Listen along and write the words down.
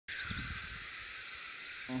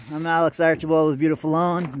I'm Alex Archibald with Beautiful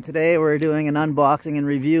Lawns, and today we're doing an unboxing and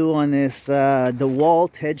review on this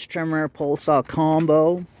DeWalt hedge trimmer pole saw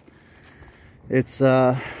combo. It's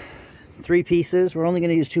 3 pieces. We're only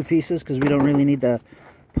going to use 2 pieces because we don't really need to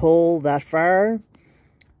pull that far.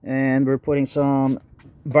 And we're putting some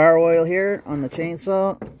bar oil here on the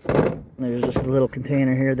chainsaw. There's just a little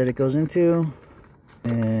container here that it goes into.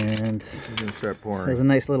 And you're gonna start pouring. There's a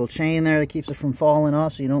nice little chain there that keeps it from falling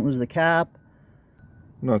off so you don't lose the cap.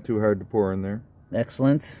 Not too hard to pour in there.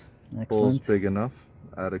 Excellent. Excellent. Bowl's big enough,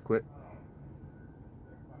 adequate.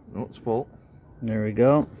 No, it's full. There we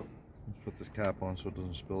go. Let's put this cap on so it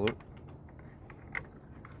doesn't spill out.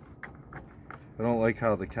 I don't like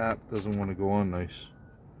how the cap doesn't want to go on nice.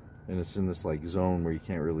 And it's in this like zone where you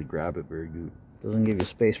can't really grab it very good. Doesn't give you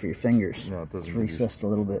space for your fingers. No, it doesn't. It's recessed a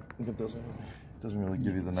little bit. It doesn't really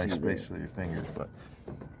give you the nice space for your fingers, but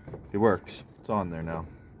it works. It's on there now.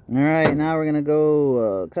 Alright, now we're gonna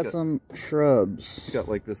go cut some shrubs. It's got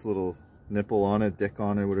like this little nipple on it, dick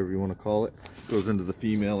on it, whatever you want to call it. Goes into the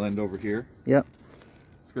female end over here. Yep.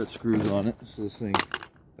 It's got screws on it, so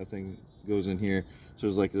that thing goes in here. So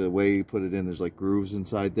there's like the way you put it in, there's like grooves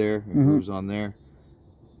inside there and grooves on there.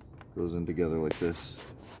 Goes in together like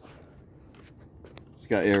this. It's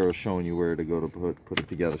got arrows showing you where to go to put it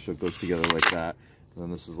together, so it goes together like that. And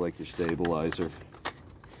then this is like your stabilizer.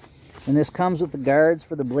 And this comes with the guards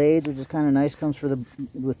for the blades, which is kind of nice. Comes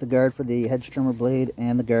with the guard for the hedge trimmer blade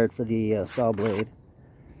and the guard for the saw blade.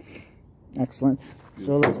 Excellent.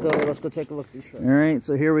 So let's go take a look at these shrubs. All right,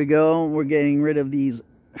 so here we go. We're getting rid of these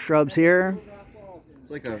shrubs here.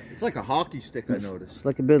 It's like a hockey stick. I noticed. It's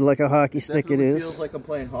like a bit like a hockey stick. It is. Feels like I'm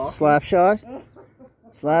playing hockey. Slap shot.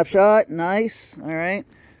 Slap shot. Nice. All right.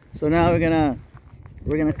 So now we're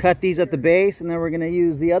gonna cut these at the base, and then we're gonna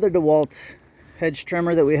use the other DeWalt hedge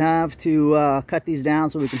trimmer that we have to cut these down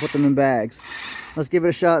so we can put them in bags. Let's give it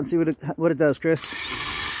a shot and see what it does, Chris.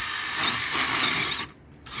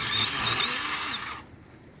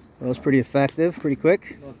 That was pretty effective, pretty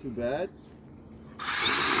quick. Not too bad.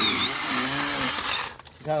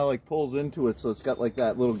 Kind of like pulls into it, so it's got like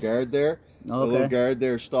that little guard there. Okay. The little guard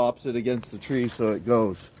there stops it against the tree, so it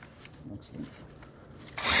goes. Excellent.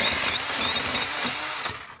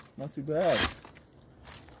 Not too bad.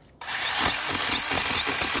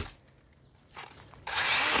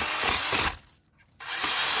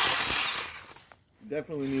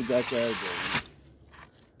 Definitely need that guard there.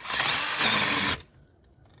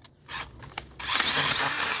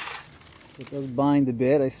 It does bind a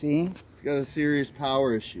bit, I see. It's got a serious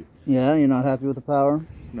power issue. Yeah, you're not happy with the power?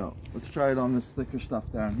 No. Let's try it on this thicker stuff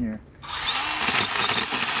down here.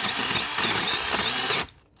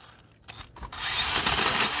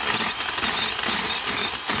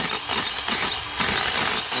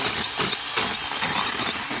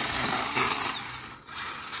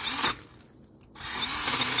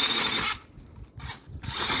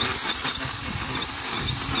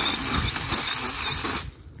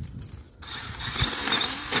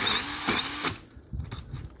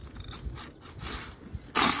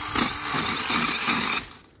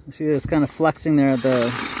 You see it's kind of flexing there at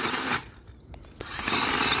the...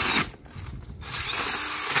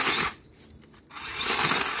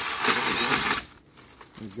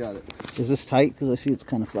 You got it. Is this tight? Because I see it's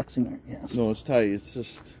kind of flexing there. Yes. No, it's tight. It's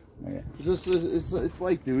just... Okay. It's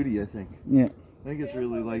light duty, I think. Yeah. I think it's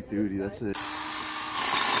really light duty. That's it.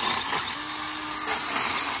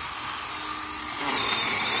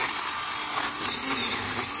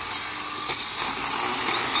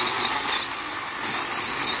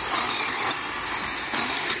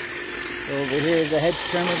 So over here is the hedge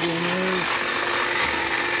trimmer being used.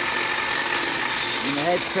 And the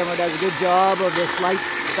hedge trimmer does a good job of this light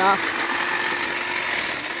stuff.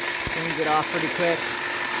 Cleans it off pretty quick.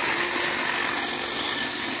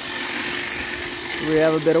 So we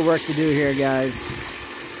have a bit of work to do here, guys.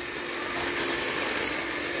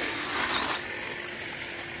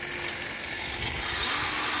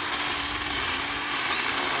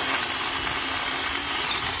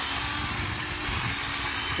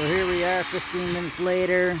 So here we are 15 minutes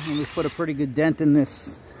later, and we've put a pretty good dent in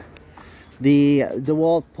this. The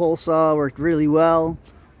DeWalt pole saw worked really well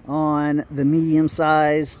on the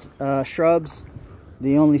medium-sized shrubs.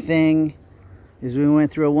 The only thing is we went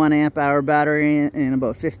through a 1 amp hour battery in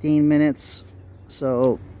about 15 minutes.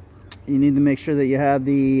 So you need to make sure that you have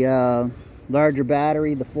the larger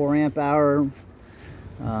battery, the 4 amp hour.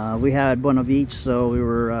 We had one of each, so we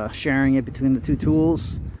were sharing it between the 2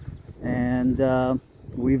 tools. And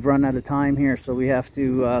we've run out of time here, so we have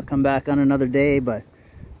to come back on another day, but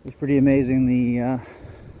it's pretty amazing the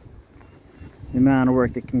amount of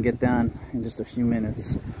work that can get done in just a few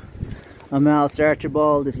minutes. I'm Alex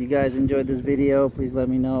Archibald. If you guys enjoyed this video, please let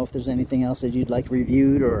me know if there's anything else that you'd like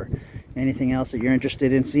reviewed or anything else that you're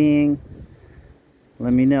interested in seeing.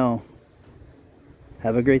 Let me know.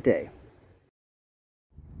 Have a great day.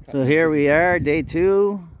 So here we are, day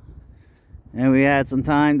 2, and we had some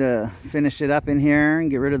time to finish it up in here and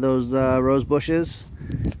get rid of those rose bushes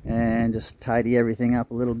and just tidy everything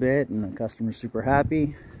up a little bit, and the customer's super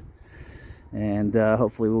happy. And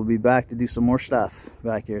hopefully we'll be back to do some more stuff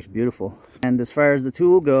back here. It's beautiful. And as far as the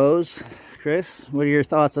tool goes, Chris, what are your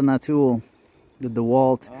thoughts on that tool, the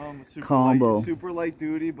DeWalt combo? Super light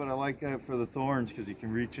duty, but I like it for the thorns because you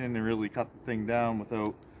can reach in and really cut the thing down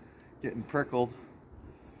without getting prickled.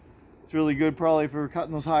 It's really good probably for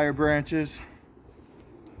cutting those higher branches.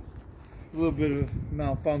 A little bit of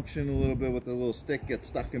malfunction, a little bit with the little stick gets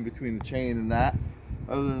stuck in between the chain and that.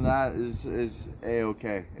 Other than that is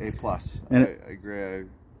A-okay, A+. I agree,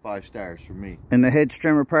 5 stars for me. And the hedge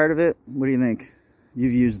trimmer part of it, what do you think?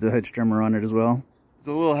 You've used the hedge trimmer on it as well? It's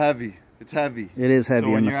a little heavy. It's heavy. It is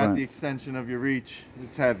heavy on the front. So when you're at the extension of your reach,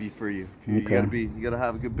 it's heavy for you. You gotta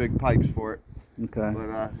have good big pipes for it. Okay.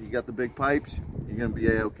 But you got the big pipes, you're gonna be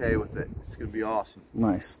A-okay with it. It's gonna be awesome.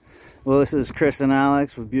 Nice. Well, this is Chris and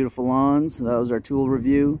Alex with Beautiful Lawns. That was our tool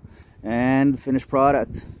review and finished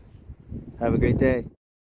product. Have a great day.